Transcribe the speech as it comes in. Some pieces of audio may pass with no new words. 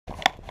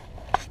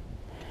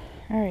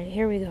Alright,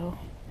 here we go.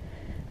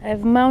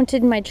 I've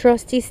mounted my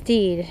trusty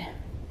steed,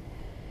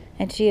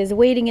 and she is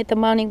waiting at the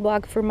mounting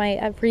block for my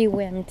every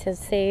whim to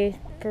say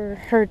for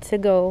her to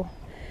go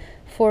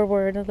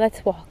forward.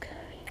 Let's walk.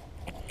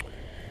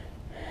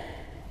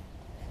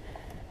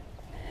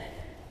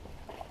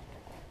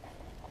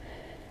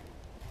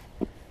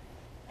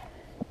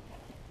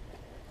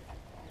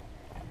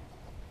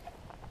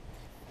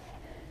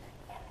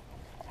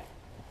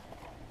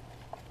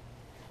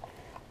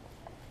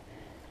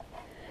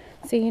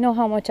 So you know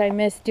how much I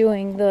miss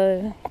doing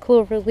the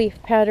clover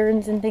leaf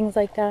patterns and things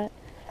like that.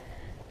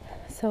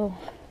 So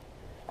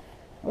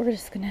we're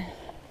just gonna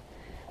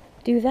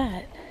do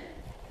that.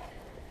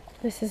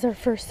 This is our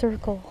first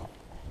circle.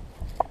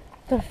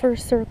 The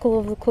first circle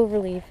of the clover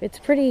leaf. It's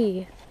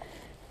pretty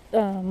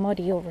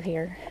muddy over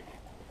here.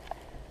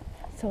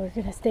 So we're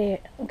gonna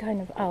stay kind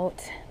of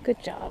out.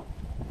 Good job.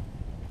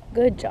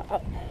 Good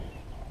job.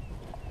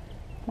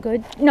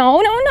 Good.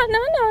 No.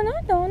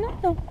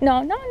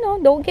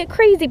 Don't get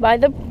crazy by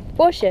the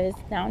bushes.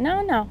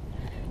 No.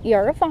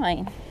 You're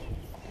fine.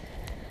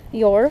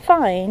 You're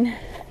fine.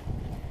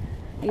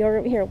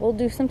 You're here. We'll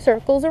do some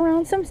circles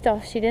around some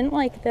stuff. She didn't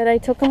like that I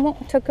took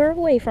her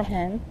away from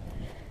him.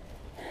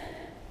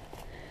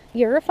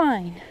 You're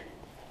fine.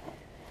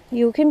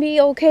 You can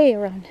be okay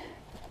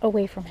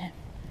away from him.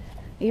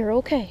 You're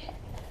okay.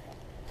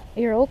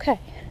 You're okay.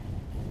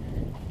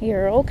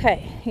 You're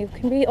okay. You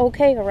can be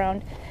okay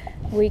around.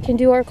 We can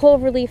do our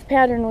clover leaf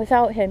pattern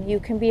without him. You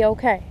can be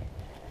okay.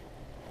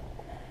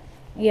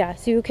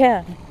 Yes, you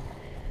can.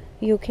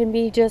 You can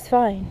be just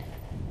fine.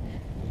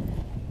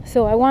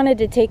 So I wanted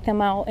to take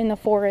them out in the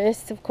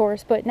forest, of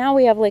course, but now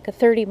we have like a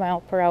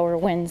 30-mile-per-hour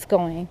winds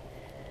going.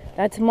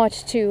 That's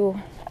much too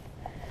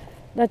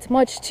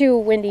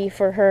windy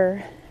for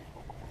her.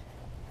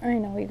 I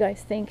know you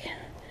guys think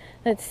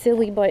that's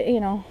silly, but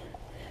you know,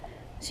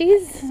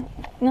 she's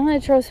not a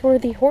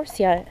trustworthy horse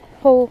yet.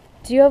 Oh,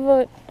 do you have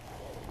a...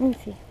 Let me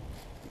see.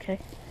 Okay.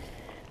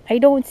 I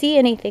don't see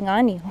anything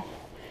on you.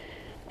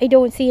 I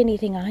don't see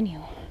anything on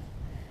you.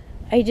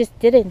 I just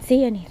didn't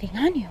see anything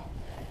on you.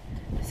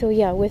 So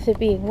yeah, with it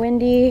being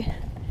windy,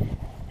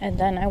 and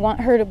then I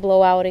want her to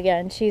blow out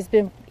again. She's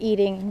been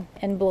eating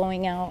and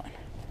blowing out.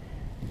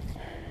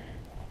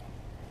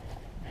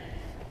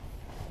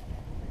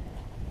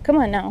 Come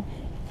on now.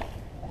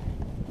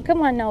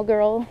 Come on now,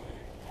 girl.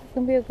 You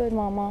can be a good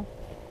mama.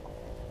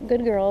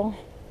 Good girl.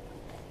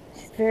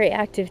 Very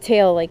active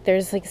tail, like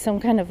there's like some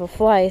kind of a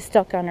fly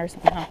stuck on her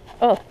somehow.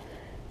 Oh,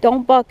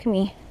 don't buck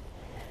me.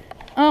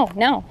 Oh,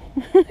 no.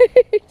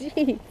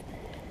 Jeez.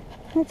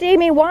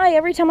 Jamie, why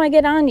every time I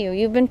get on you?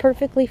 You've been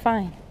perfectly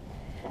fine.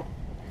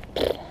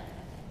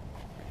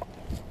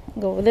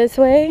 Go this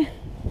way.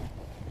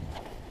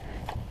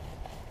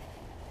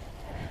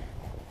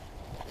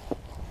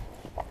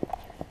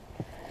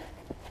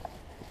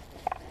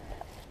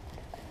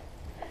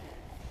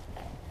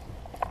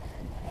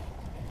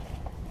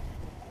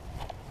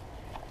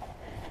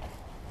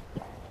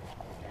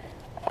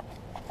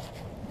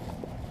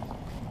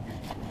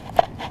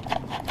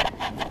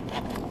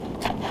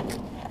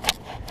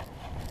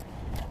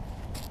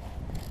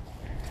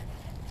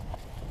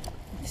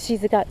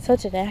 She's got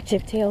such an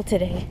active tail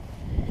today.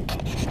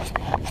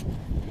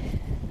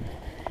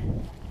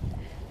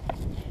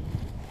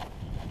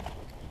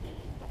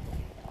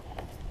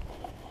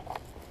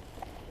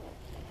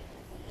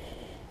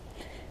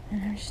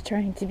 And I'm just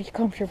trying to be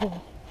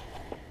comfortable.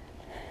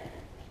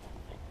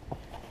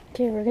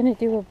 Okay, we're gonna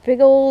do a big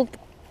old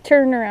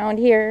turn around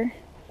here.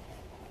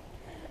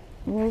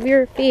 Move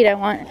your feet, I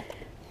want.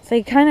 So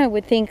I kind of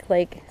would think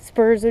like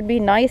spurs would be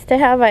nice to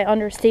have. I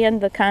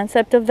understand the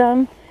concept of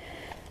them.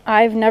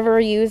 I've never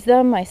used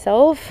them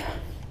myself.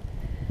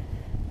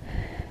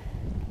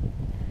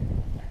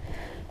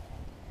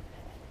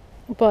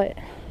 But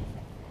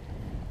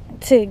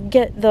to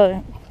get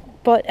the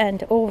butt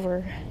end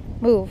over,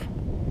 move.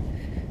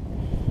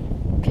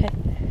 Okay.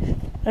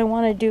 I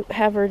want to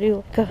have her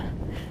do like a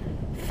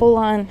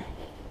full-on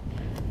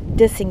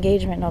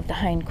disengagement of the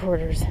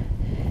hindquarters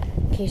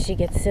in case she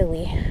gets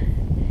silly.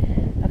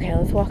 Okay,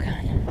 let's walk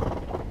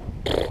on.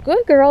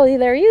 Good girl,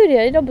 there you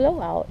did a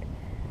blowout.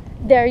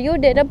 There you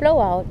did a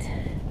blowout.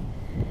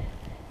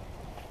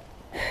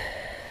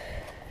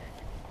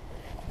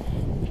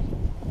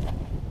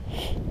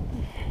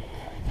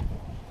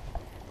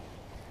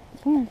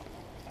 Come on.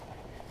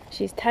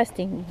 She's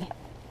testing me.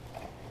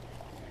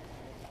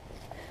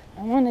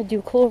 I want to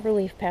do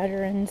cloverleaf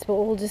patterns, but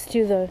we'll just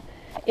do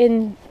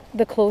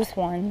the close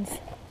ones.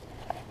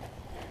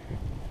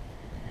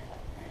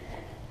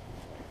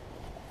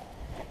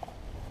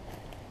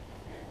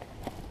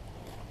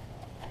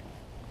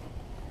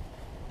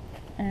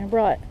 And I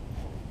brought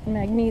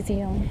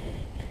magnesium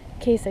in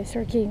case I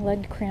start getting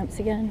leg cramps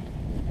again.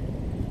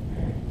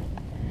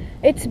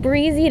 It's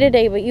breezy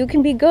today, but you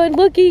can be good.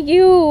 Look at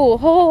you.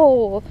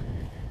 Oh,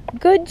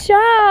 good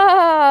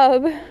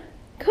job.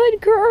 Good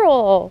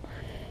girl.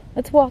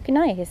 Let's walk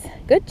nice.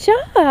 Good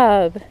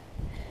job.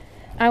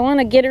 I want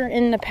to get her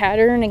in the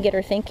pattern and get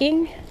her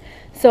thinking.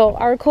 So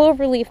our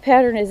cloverleaf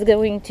pattern is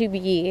going to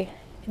be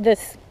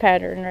this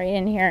pattern right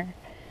in here.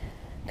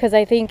 Because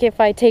I think if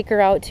I take her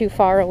out too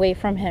far away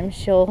from him,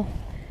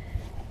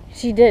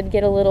 she did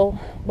get a little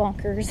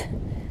bonkers.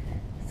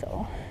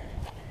 So,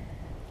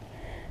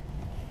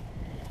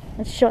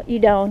 let's shut you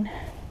down.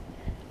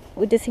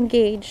 We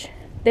disengage.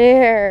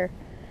 There.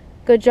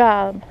 Good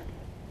job.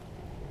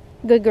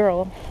 Good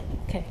girl.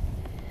 Okay.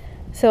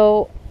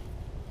 So,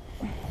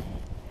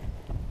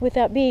 with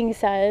that being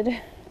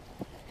said,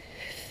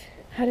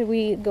 how did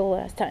we go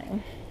last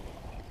time?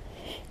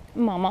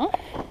 Mama,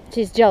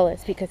 she's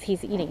jealous because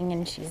he's eating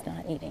and she's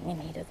not eating,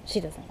 and she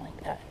doesn't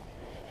like that.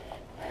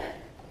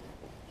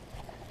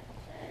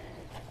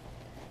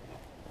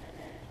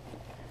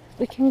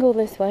 We can go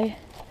this way.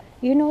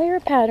 You know your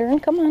pattern.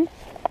 Come on.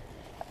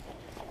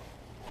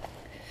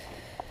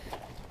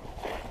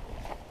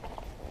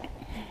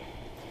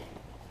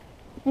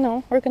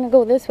 No, we're gonna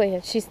go this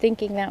way. She's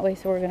thinking that way,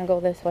 so we're gonna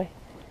go this way.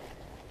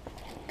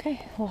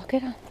 Okay, walk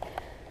it out.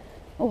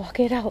 Walk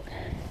it out.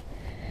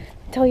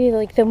 Tell you,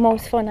 like, the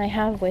most fun I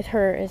have with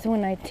her is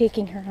when I'm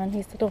taking her on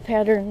these little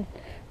pattern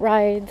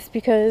rides,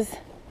 because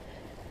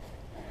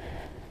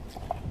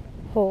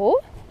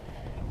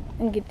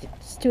and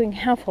just doing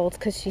half holds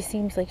because she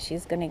seems like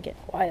she's gonna get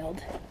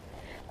wild.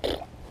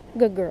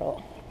 Good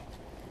girl.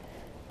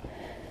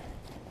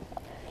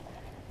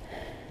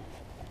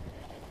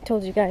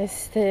 Told you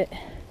guys that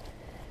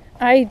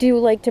I do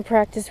like to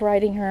practice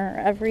riding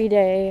her every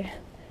day.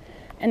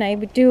 And I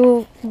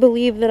do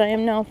believe that I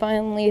am now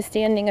finally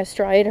standing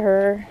astride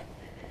her.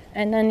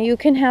 And then you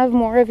can have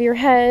more of your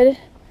head.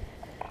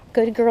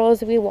 Good girl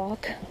as we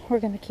walk. We're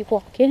going to keep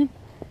walking.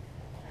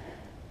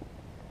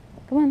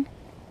 Come on.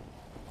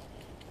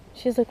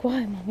 She's like,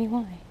 why, Mommy,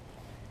 why?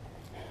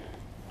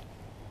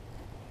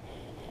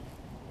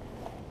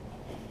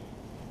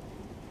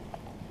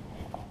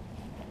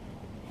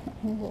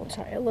 We'll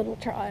try a little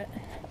trot.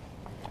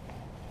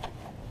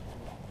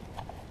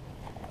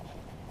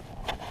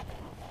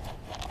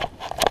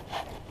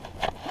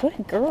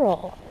 Good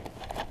girl.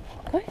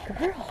 Good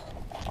girl.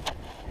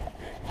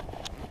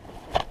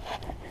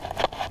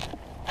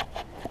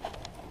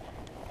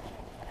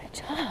 Good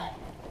job.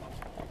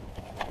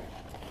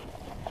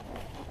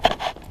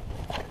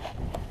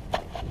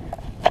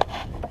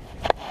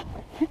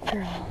 Good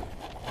girl.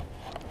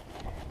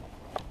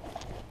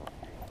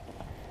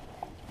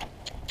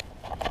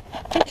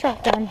 Good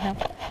trot down now.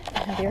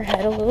 Have your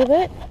head a little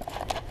bit.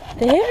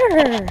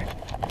 There.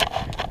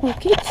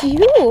 Look at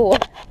you.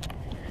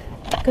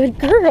 Good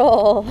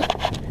girl.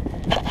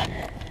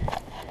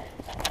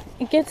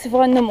 It gets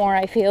fun the more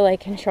I feel I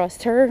can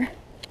trust her.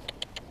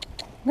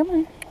 Come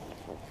on.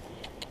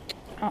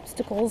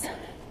 Obstacles.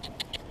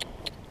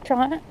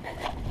 Trot.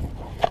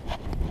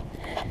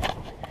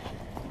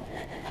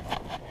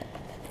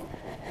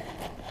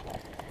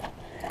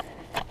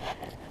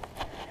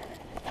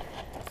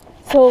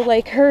 So,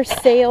 like, her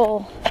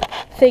sale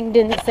thing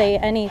didn't say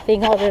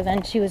anything other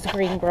than she was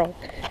green broke.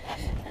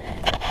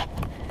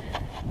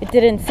 It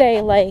didn't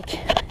say, like,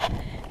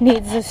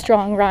 needs a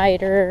strong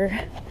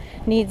rider,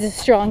 needs a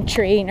strong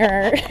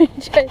trainer.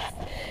 Just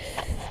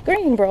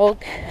green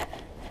broke.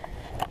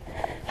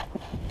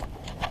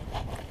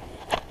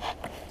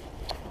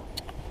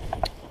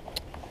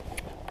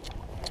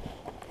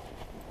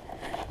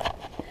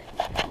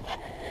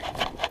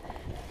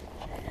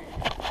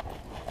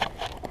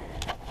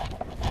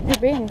 You're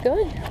being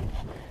good.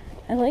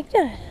 I like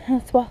that.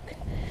 Let's walk.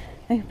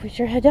 Maybe put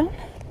your head down.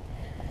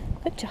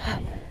 Good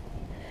job.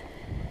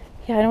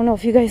 Yeah, I don't know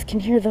if you guys can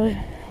hear the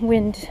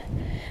wind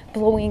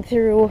blowing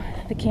through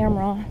the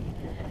camera,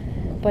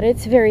 but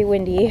it's very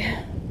windy.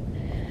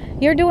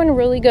 You're doing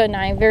really good, and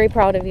I'm very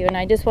proud of you, and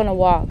I just want to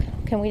walk.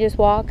 Can we just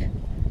walk?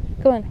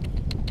 Come on.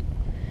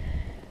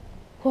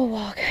 We'll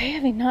walk. I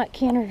haven't not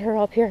cantered her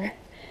up here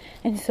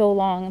in so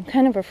long. I'm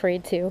kind of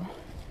afraid to,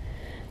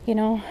 you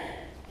know.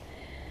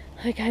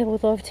 Like, I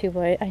would love to,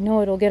 but I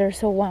know it'll get her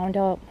so wound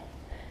up.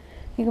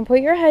 You can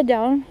put your head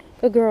down.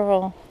 Good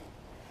girl.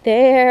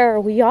 There.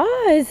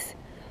 Yes.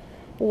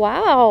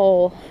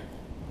 Wow.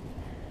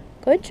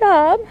 Good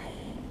job.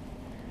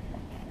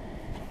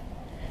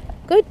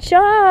 Good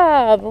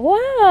job.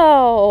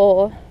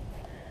 Wow.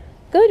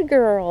 Good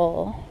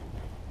girl.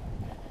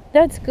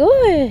 That's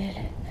good.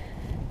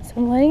 So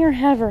I'm letting her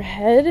have her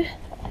head.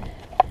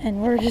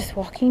 And we're just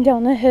walking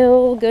down the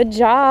hill. Good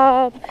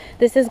job.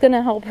 This is going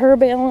to help her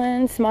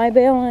balance, my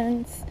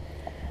balance.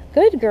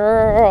 Good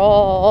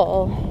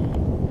girl.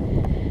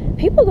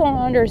 People don't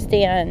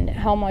understand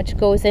how much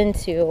goes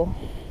into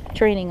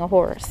training a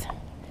horse.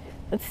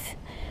 Let's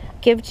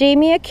give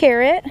Jamie a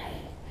carrot.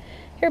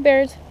 Here,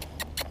 Bears.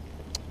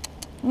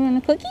 You want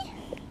a cookie?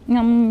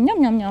 Yum,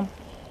 yum, yum, yum.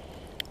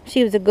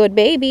 She was a good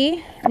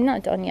baby. I'm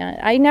not done yet.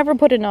 I never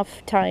put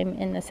enough time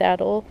in the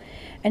saddle.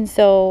 And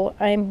so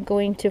I'm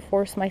going to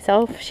force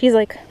myself. She's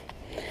like,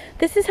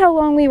 this is how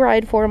long we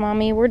ride for,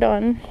 Mommy. We're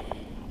done.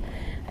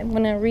 I'm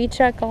going to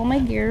recheck all my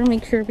gear.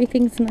 Make sure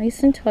everything's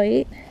nice and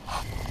tight.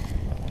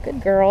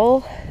 Good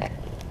girl.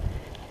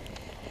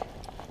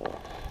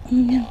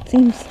 Yeah,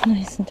 seems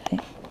nice and tight.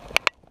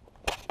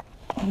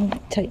 I'll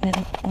tighten it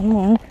up one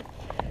more.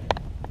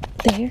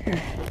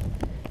 There.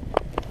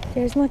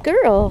 There's my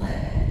girl.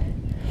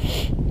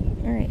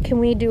 Alright, can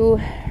we do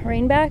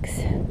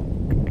rainbacks?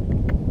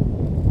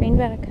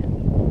 Rainback.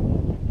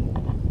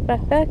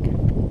 Back, back.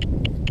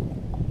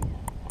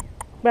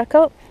 Back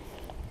up.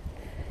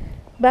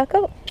 Back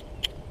up.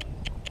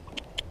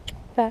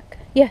 Back.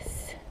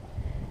 Yes.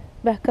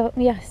 Back up.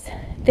 Yes.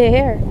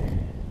 There.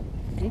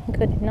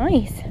 Good.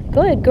 Nice.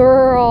 Good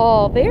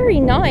girl. Very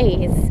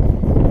nice.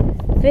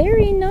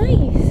 Very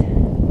nice.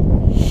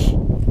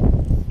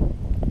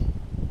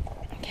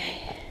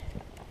 Okay.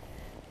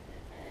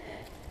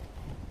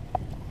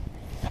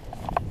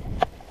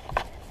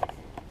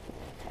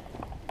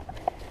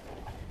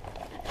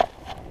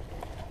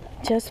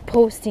 Just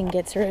posting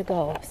gets her to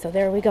go. So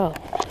there we go.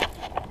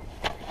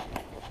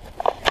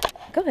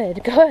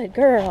 Good. Good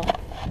girl.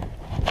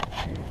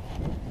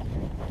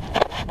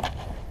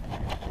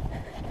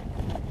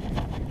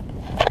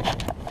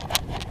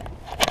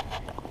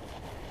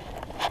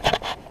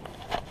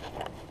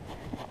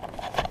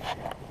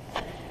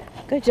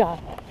 Good job.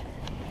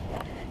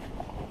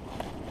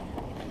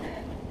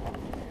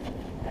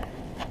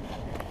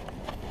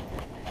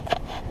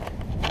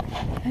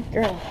 Good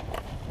girl.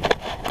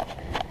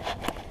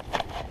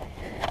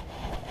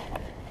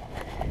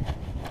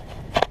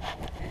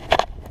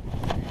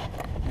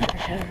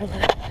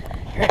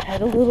 Her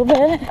head a little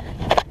bit.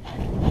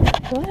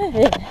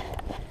 Good.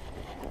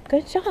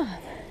 Good job.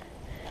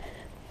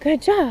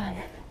 Good job.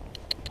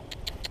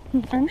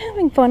 I'm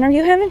having fun. Are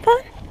you having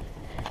fun?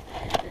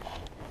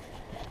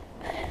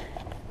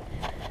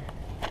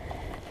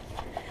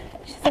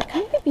 She's like,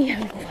 I'm gonna be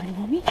having fun,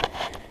 Mommy.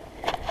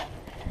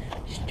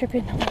 She's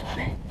dripping a little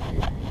bit.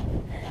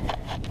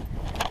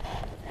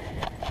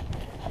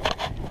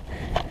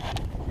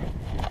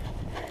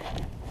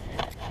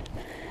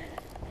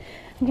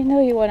 I can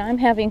tell you what, I'm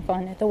having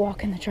fun at the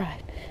walk in the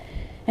drive.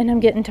 And I'm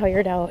getting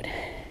tired out.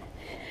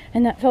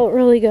 And that felt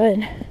really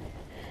good.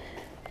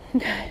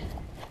 Good.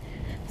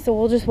 So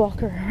we'll just walk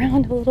her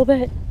around a little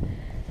bit.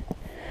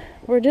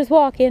 We're just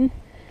walking.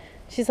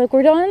 She's like,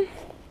 we're done?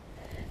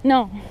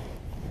 No.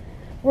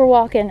 We're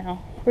walking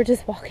now. We're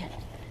just walking.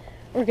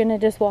 We're gonna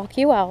just walk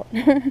you out.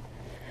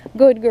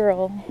 Good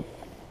girl.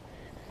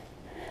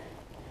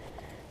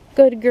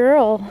 Good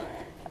girl.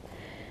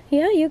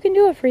 Yeah, you can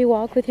do a free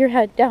walk with your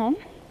head down.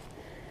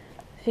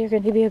 If you're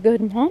going to be a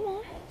good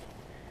mama.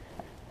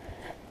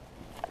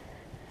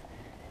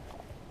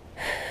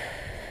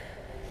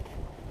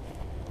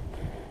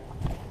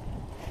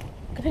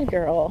 Good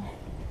girl.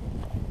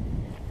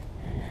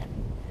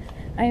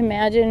 I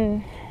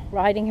imagine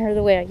riding her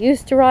the way I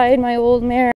used to ride my old mare.